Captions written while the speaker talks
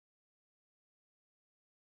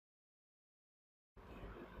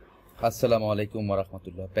Assalamualaikum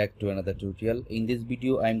warahmatullah. Back to another tutorial. In this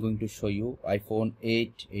video I am going to show you iPhone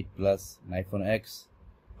 8, 8 Plus and iPhone X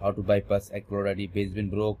how to bypass iCloud ID, baseband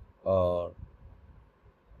broke or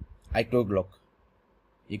iCloud lock.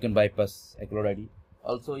 You can bypass iCloud ID.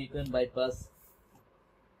 Also you can bypass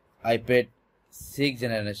iPad 6th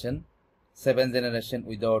generation, 7th generation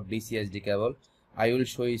without DCSD cable. I will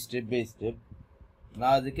show you step by step.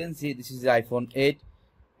 Now as you can see, this is the iPhone 8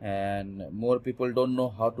 and more people don't know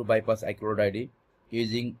how to bypass iCloud ID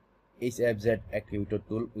using HFZ Activator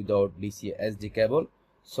tool without DCSD cable.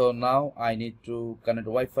 So now I need to connect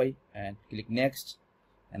Wi-Fi and click next,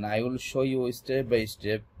 and I will show you step by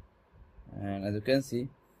step. And as you can see,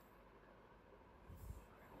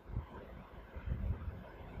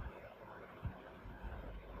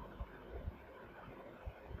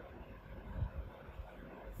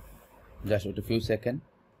 just wait a few seconds.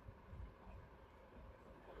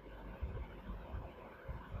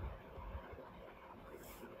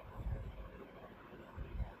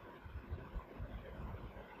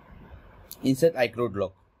 Insert iCloud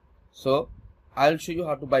lock. So I'll show you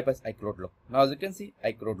how to bypass iCloud lock. Now as you can see,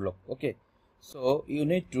 iCloud lock. Okay, so you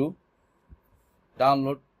need to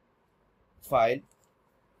download file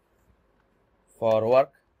for work.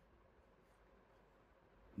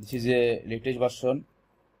 This is a latest version,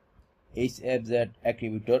 HFZ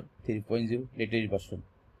Activator 3.0 latest version.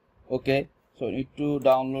 Okay, so you need to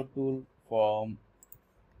download tool from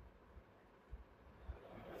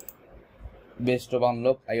best of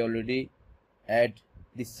unlock. I already add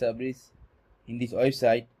this service in this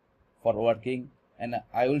website for working, and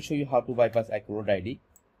I will show you how to bypass iCloud ID.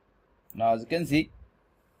 Now as you can see,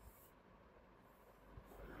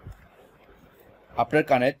 after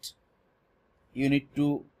connect you need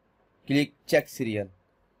to click check serial,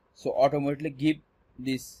 so automatically give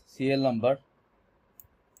this serial number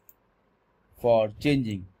for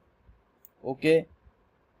changing. Okay,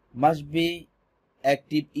 must be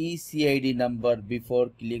active ECID number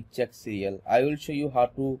before click check serial. I will show you how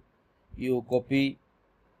to you copy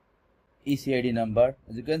ECID number.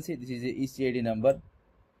 As you can see, this is the ECID number.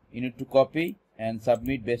 You need to copy and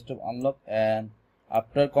submit best of unlock, and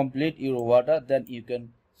after complete your order, then you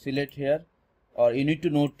can select here, or you need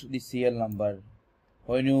to note the serial number.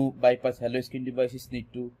 When you bypass Hello Skin devices, need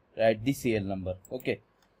to write the serial number. Okay,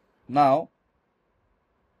 now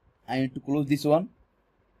I need to close this one.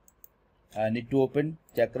 I need to open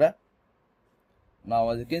Chakra. Now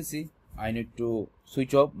as you can see, I need to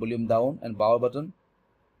switch off volume down and power button.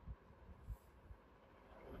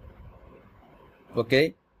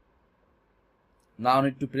 Okay, now I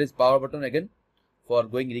need to press power button again for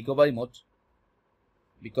going recovery mode,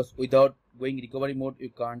 because without going recovery mode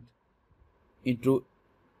you can't into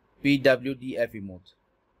PWDFE mode.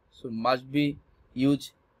 So must be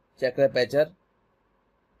use Chakra patcher.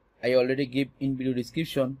 I already give in video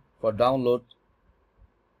description for download.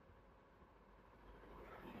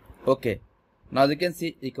 Okay, now you can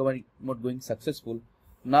see recovery mode going successful.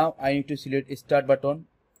 Now I need to select start button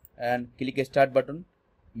and click start button.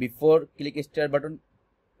 Before click start button,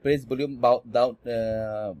 press volume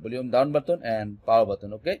down button and power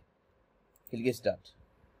button. Okay, click start.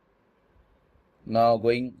 Now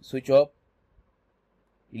going switch off,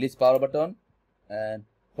 release power button, and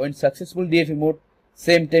when successful DFE mode,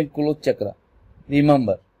 same time close Chakra.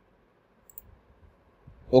 Remember.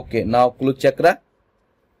 Okay, now close Chakra.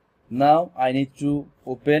 Now I need to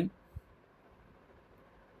open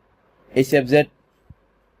HFZ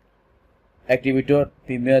Activator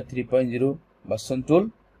Premiere 3.0 version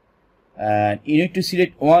tool, and you need to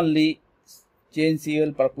select only change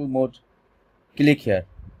serial purple mode. Click here.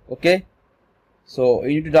 Okay, so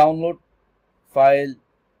you need to download file.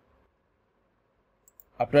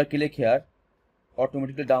 After click here,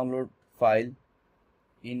 automatically download file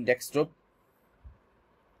in desktop.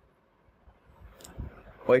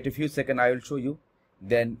 Wait a few seconds, I will show you,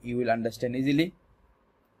 then you will understand easily.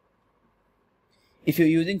 If you're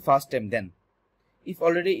using first time, then if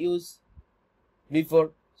already used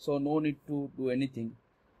before, so no need to do anything.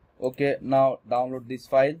 Okay, now download this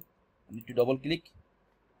file. You need to double click,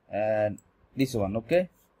 and this one. Okay,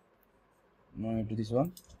 no need to this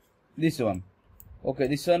one. Okay,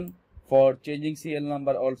 this one for changing serial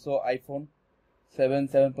number, also iPhone 7,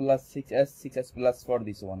 7 Plus, 6s, 6s Plus for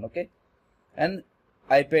this one. Okay, and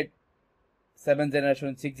iPad 7th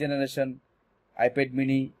generation, 6th generation, iPad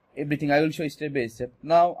mini, everything I will show step by step.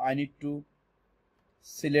 Now I need to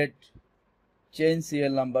select change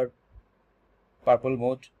serial number purple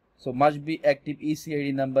mode, so must be active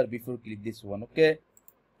ECID number before click this one. Okay,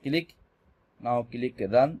 click. Now click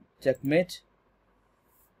run checkmate.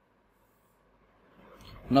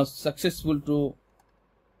 Now successful to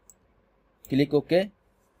click OK.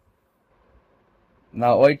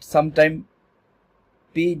 Now wait some time.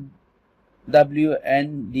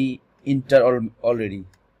 PWND enter already.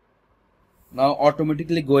 Now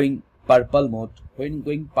automatically going purple mode. When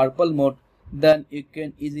going purple mode, then you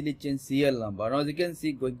can easily change serial number. Now as you can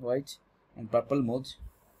see, going white and purple mode.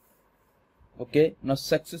 Okay, now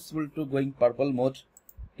successful to going purple mode.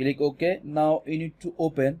 Click OK. Now you need to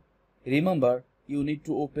open. Remember, you need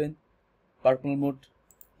to open purple mode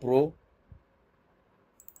Pro.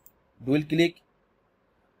 Dual click,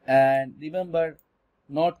 and remember,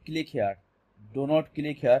 not click here. Do not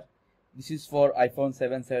click here. This is for iPhone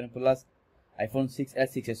 7, 7 Plus, iPhone 6s,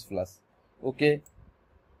 6s Plus. Okay,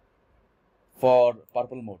 for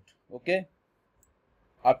purple mode. Okay,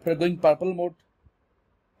 after going purple mode,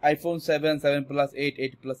 iPhone 7, 7 Plus, 8,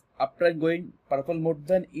 8 Plus. After going purple mode,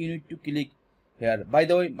 then you need to click here. By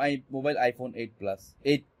the way, my mobile iPhone 8 Plus,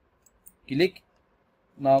 8. Click.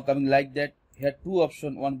 Now coming like that. Here two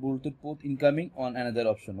options, one Bluetooth port incoming, on another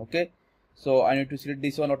option. Okay, so I need to select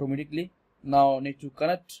this one automatically. Now need to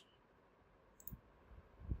connect.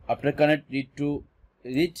 After connect, need to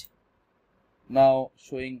read. Now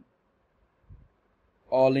showing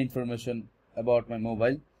all information about my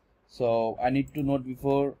mobile. So I need to note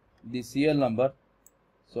before the serial number.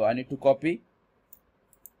 So I need to copy.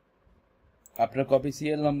 After copy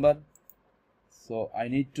serial number, so I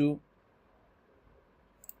need to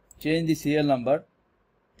change the serial number,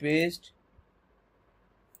 paste,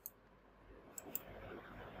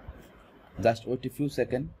 just wait a few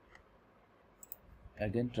seconds,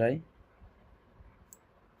 again try,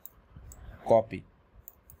 copy,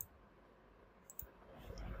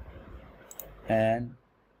 and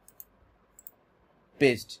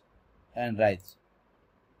paste and write.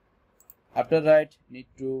 After write, need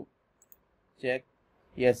to check,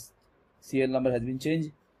 yes, serial number has been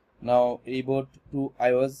changed. Now reboot to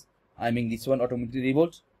iOS. I mean this one automatically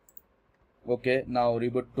reboot. Okay, now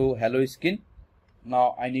reboot to Hello Skin.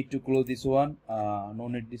 Now I need to close this one. No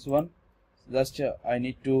need this one. Just I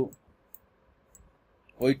need to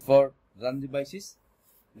wait for run devices.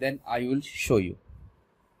 Then I will show you.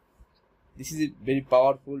 This is a very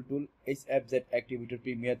powerful tool, HFZ Activator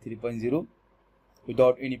Premier 3.0.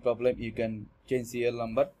 Without any problem, you can change serial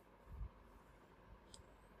number.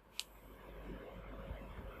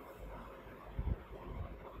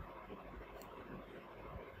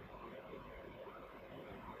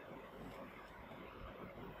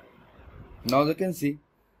 Now you can see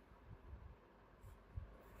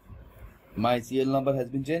my serial number has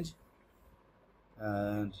been changed,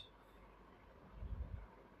 and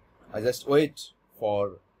I just wait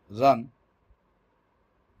for run.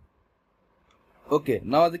 Okay,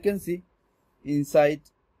 now as you can see, inside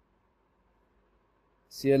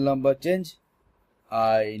serial number change,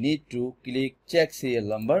 I need to click check serial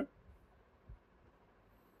number.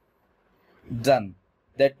 Done.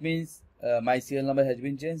 That means my serial number has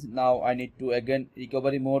been changed. Now I need to again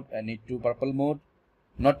recovery mode. I need to purple mode,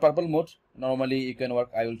 not purple mode. Normally you can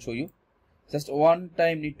work. I will show you. Just one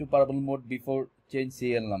time need to purple mode before change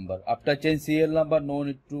serial number. After change serial number, no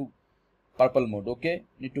need to purple mode. Okay,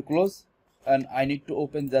 need to close, and I need to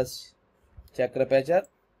open just 𝐏𝐫𝐨.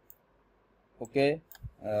 Okay,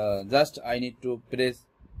 just I need to press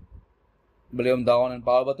volume down and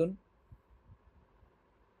power button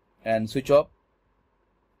and switch off.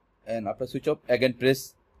 And after switch off, again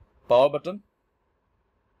press power button.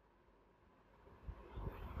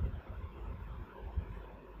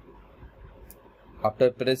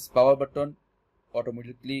 After press power button,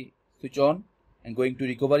 automatically switch on and going to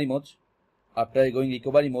recovery mode. After going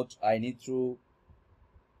recovery mode, I need to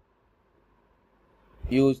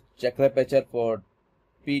use 𝐏𝐫𝐨 for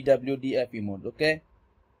PWDFE mode. Okay.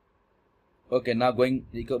 Okay, now going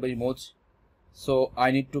recovery mode. So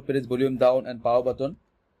I need to press volume down and power button.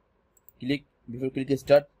 Click before click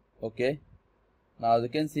start. Okay. Now as you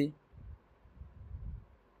can see,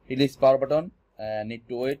 release power button and need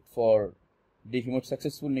to wait for DFE mode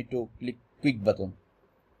successful. Need to click quick button.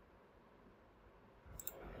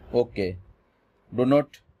 Okay. Do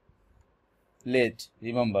not late.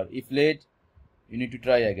 Remember, if late, you need to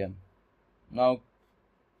try again. Now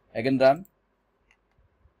again run.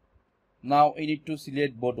 Now you need to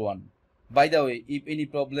select board 1. By the way, if any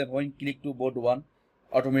problem when click to board 1,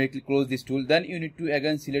 automatically close this tool. Then you need to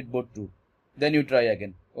again select board 2. Then you try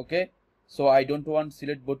again. Okay. So I don't want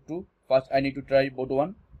select board 2. First I need to try board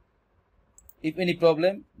 1. If any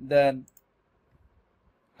problem, then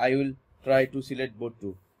I will try to select board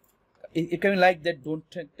 2. If you like that,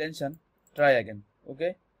 don't take tension. Try again.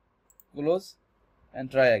 Okay. Close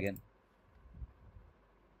and try again.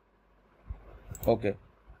 Okay.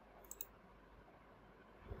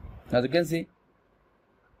 As you can see,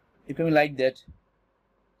 it can be like that.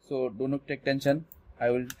 So do not take tension. I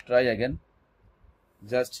will try again.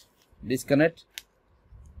 Just disconnect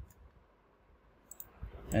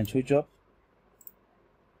and switch off.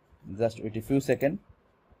 Just wait a few seconds.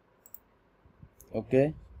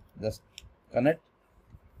 Okay, just connect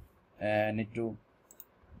and need to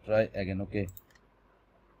try again. Okay,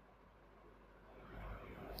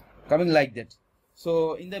 coming like that.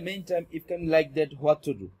 So in the meantime, if coming like that, what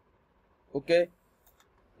to do? Okay,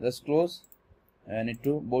 just close and need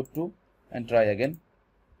to both to and try again.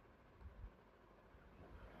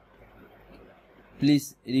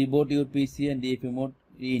 Please reboot your PC and DFU mode,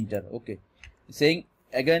 re-enter. Okay, saying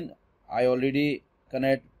again, I already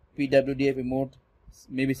connect PWDFU mode,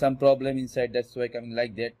 maybe some problem inside, that's why coming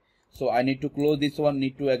like that. So I need to close this one,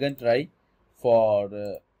 need to again try for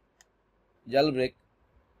jailbreak,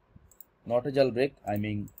 not a jailbreak, I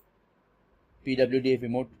mean PWDFU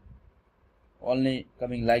mode, only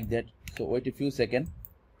coming like that. So wait a few seconds.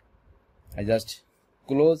 I just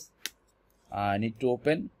close. I need to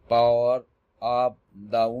open power up,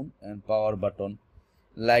 down and power button.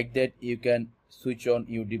 Like that you can switch on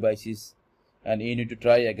your devices and you need to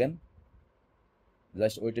try again.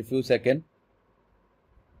 Just wait a few seconds.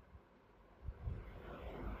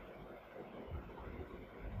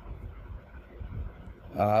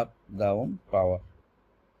 Up, down, power.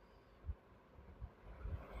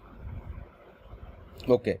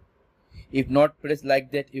 Okay, if not press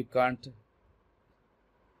like that, you can't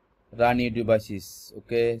run your devices.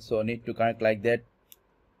 Okay, so need to connect like that.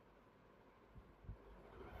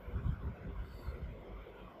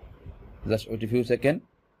 Just wait a few seconds.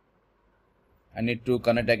 I need to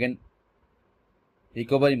connect again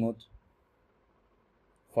recovery mode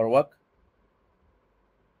for work.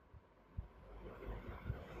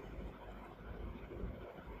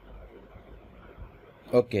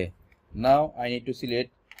 Okay, now I need to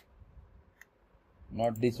select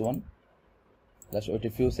not this one. Just wait a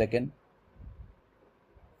few seconds.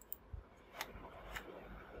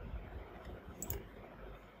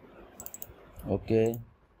 Okay,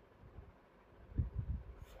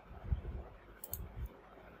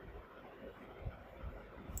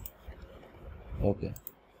 okay,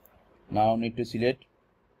 now need to select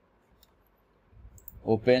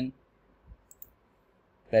open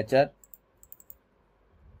patcher.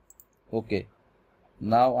 Okay,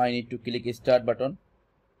 now I need to click start button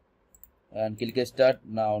and click start.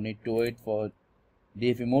 Now need to wait for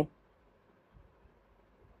DFU mode.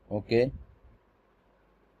 Okay,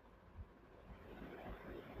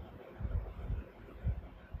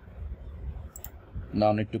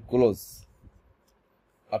 now need to close.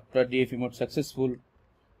 After DFU mode successful,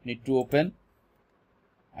 need to open.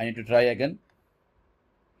 I need to try again.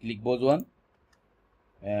 Click both one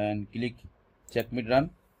and click check mid run.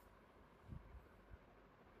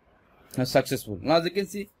 Now successful. Now as you can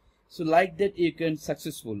see, so like that you can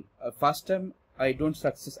successful. First time I don't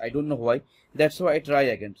success, I don't know why. That's why I try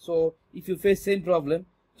again. So if you face same problem,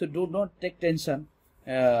 so do not take tension.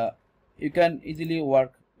 You can easily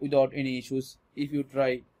work without any issues if you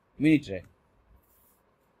try mini try.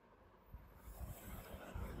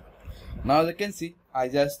 Now as you can see, I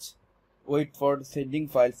just wait for sending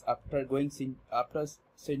files. After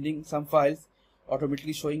sending some files,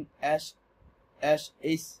 automatically showing as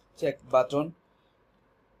check button.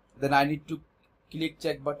 Then I need to click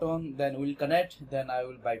check button, then will connect, then I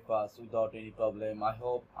will bypass without any problem. I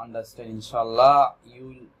hope understand. Inshallah you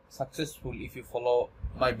will successful if you follow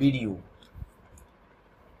my video.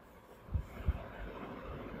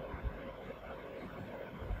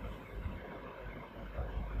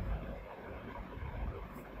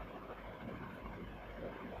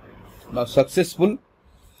 Now successful.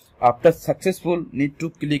 After successful, need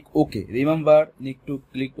to click OK. Remember, need to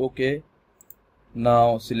click OK.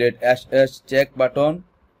 Now select SS check button.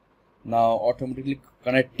 Now automatically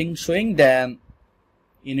connecting showing. Then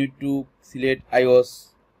you need to select iOS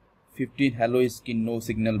 15 hello skin no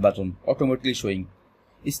signal button. Automatically showing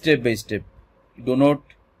step by step. Do not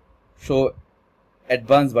show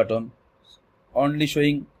advanced button. Only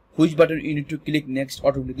showing which button you need to click next.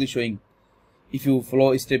 Automatically showing if you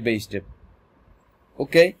follow step by step.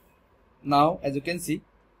 Okay. Now as you can see,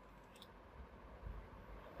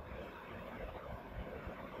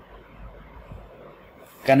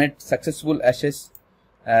 connect successful access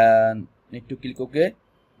and need to click OK.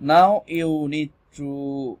 Now you need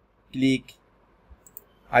to click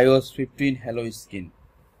iOS 15 hello skin.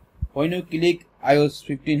 When you click iOS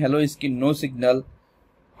 15 hello skin no signal,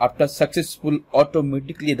 after successful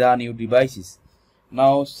automatically run your devices.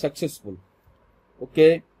 Now successful.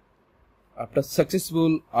 Okay, After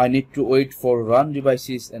successful, I need to wait for run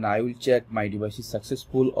devices and I will check my device is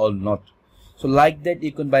successful or not. So like that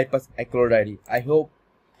you can bypass iCloud ID. I hope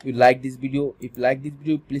you like this video. If you like this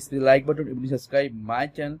video, please hit the like button. If you subscribe my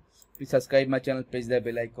channel, please subscribe my channel, press the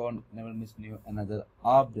bell icon, never miss new another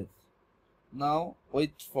update. Now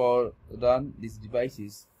wait for run these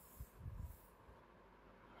devices.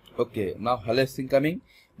 Okay, now hello is incoming.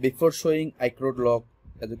 Before showing iCloud lock,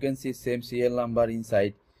 as you can see same serial number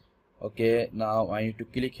inside. Okay, now I need to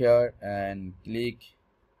click here and click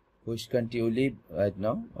which country you live right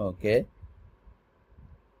now. Okay,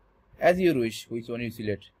 as you wish, which one you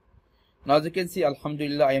select. Now as you can see,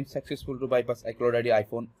 Alhamdulillah, I am successful to bypass iCloud ID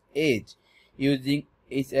iPhone 8 using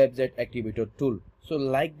HFZ Activator tool. So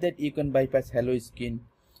like that you can bypass Hello Skin,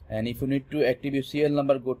 and if you need to active your serial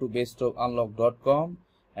number, go to bestoffunlock.com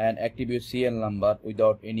and active your serial number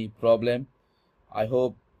without any problem. I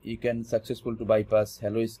hope you can successful to bypass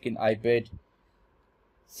Hello Skin iPad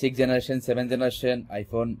 6th generation, 7th generation,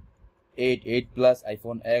 iPhone 8, 8 Plus,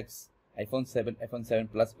 iPhone X, iPhone 7, iPhone 7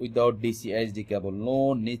 Plus without DCSD cable.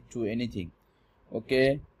 No need to anything.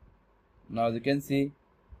 Okay, now as you can see,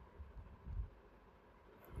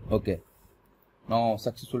 okay, now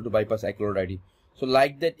successful to bypass iCloud ID. So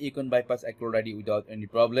like that you can bypass iCloud ID without any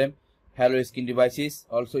problem. Hello Skin devices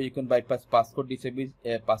also you can bypass passcode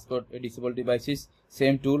disabled devices,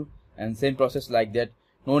 same tool and same process like that.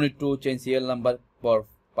 No need to change serial number for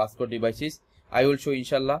passcode devices. I will show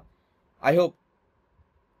inshallah. I hope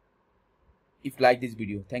if you like this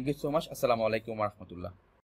video. Thank you so much. Assalamu alaikum warahmatullah.